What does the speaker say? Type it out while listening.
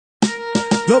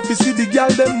Love to see the girl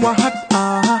them wa hot,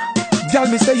 Girl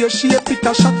me say your shape it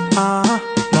a shot,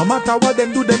 No matter what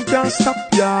them do, them can't stop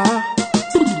ya.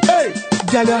 Hey,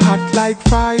 girl you hot like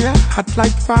fire, hot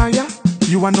like fire.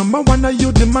 You are number one, and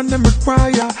you the man them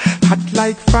require. Hot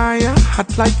like fire,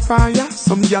 hot like fire.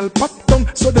 Some girl pop down,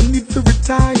 so them need to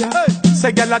retire. Hey.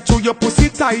 Say girl I chew your pussy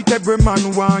tight, every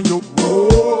man want you.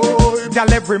 Oh,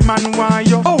 girl every man want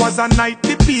you. Hours and night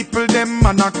the people them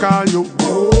man a call you.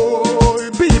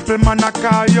 Oh, people man a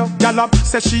call you. Girl up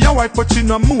say she a wife but she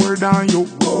no more than you.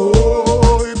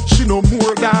 Oh, she no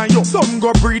more than you. Some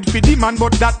go breed for the man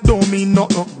but that don't mean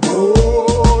nothing.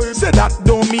 Oh, say that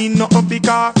don't mean nothing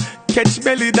because catch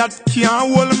belly that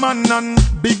can't hold man and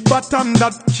big bottom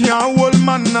that can't hold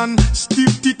man and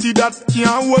stiff titty that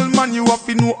can't hold man. You have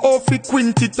to know how fi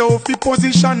quint it, how fi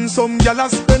position. Some gyal a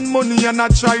spend money and a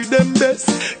try them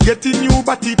best. Get a new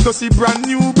body plus a brand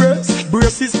new breast.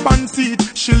 Braces panty,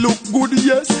 she look good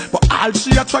yes, but all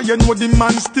she a try you know the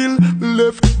man still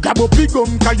left. Grab up the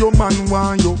gum 'cause your man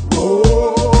want you.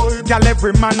 Oh, gyal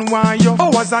every man want you.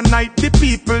 Hours and night the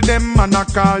people them man a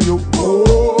call you.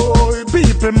 Oh,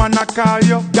 people man a call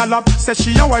you. Gyal up say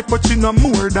she a wife but she no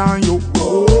more than you.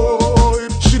 Oh,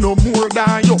 she no more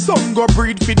than you. Some go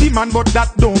breed for the man but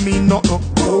that don't mean nothing.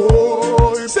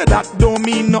 Oh, say that don't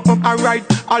mean nothing. Alright,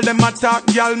 all them attack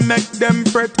gyal make them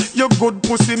fret. Your good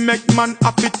pussy make man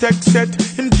happy take set.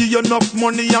 Him give you enough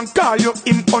money and call you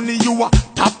him honey. You a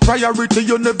top priority,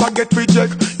 you never get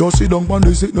reject. You sit down on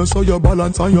the sickness so you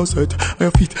balance on your set.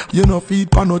 Your feet, you no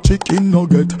feed pan no chicken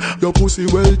nugget. Your pussy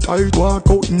well tight, walk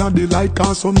out in the light.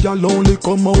 Cause some gyal only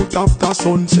come out after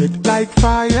sunset. Like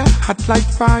fire, hot like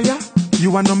fire.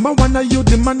 You are number one, and you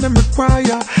the man them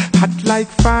require. Hot like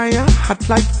fire, hot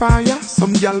like fire.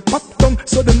 Some gyal pop down,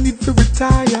 so them need to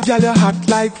retire. Gyal you hot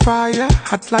like fire,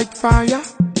 hot like fire.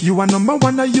 You are number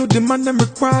one, and you the man them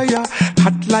require.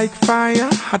 Hot like fire,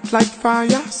 hot like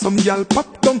fire. Some gyal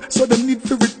pop down, so them need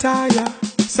to retire.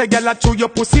 Say gyal I chew your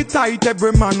pussy tight,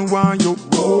 every man want you.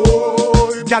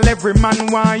 Oh, gyal every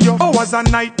man want you. Hours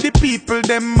and night the people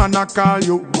them man a call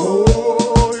you.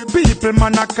 Oh, people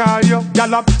man a call you.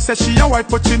 Gyal up say she a wife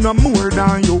but she no more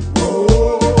than you.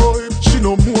 Oh, she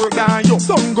no more than you.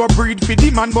 Some go breed for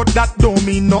the man but that don't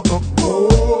mean nothing.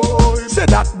 Oh, say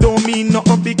that don't mean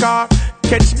nothing because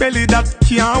catch belly that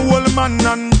can't hold man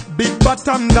and big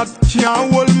bottom that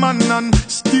can't hold man and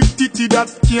stiff titty that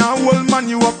can't hold man.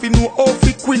 You have to know how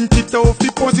fi quint it, how fi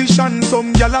position.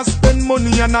 Some gyal a spend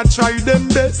money and a try them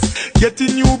best. Get a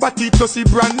new body plus a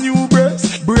brand new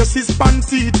breast. Braces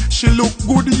panty, she look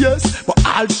good yes, but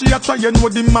all she a try you know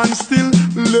the man still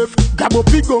left. Grab up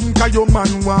the gum 'cause your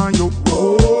man want you.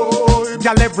 Oh,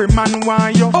 gyal every man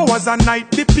want you. Hours and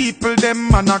night the people them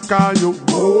man a call you.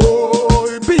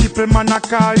 Oh, people man a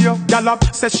call you. Gyal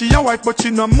up say she a wife but she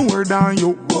no more than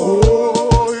you.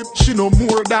 Oh, she no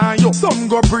more than you. Some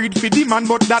go breed for the man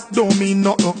but that don't mean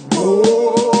nothing.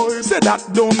 Oh, say that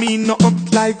don't mean nothing.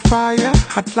 Like fire,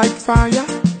 hot like fire.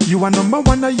 You are number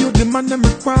one, and you the man them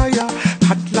require.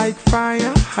 Hot like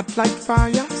fire, hot like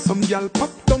fire. Some gyal pop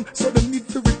down, so them need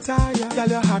to retire. Gyal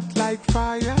you hot like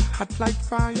fire, hot like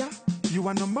fire. You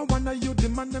are number one, and you the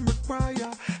man them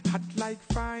require. Hot like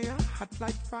fire, hot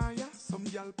like fire. Some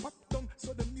gyal pop down,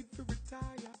 so them need to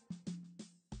retire.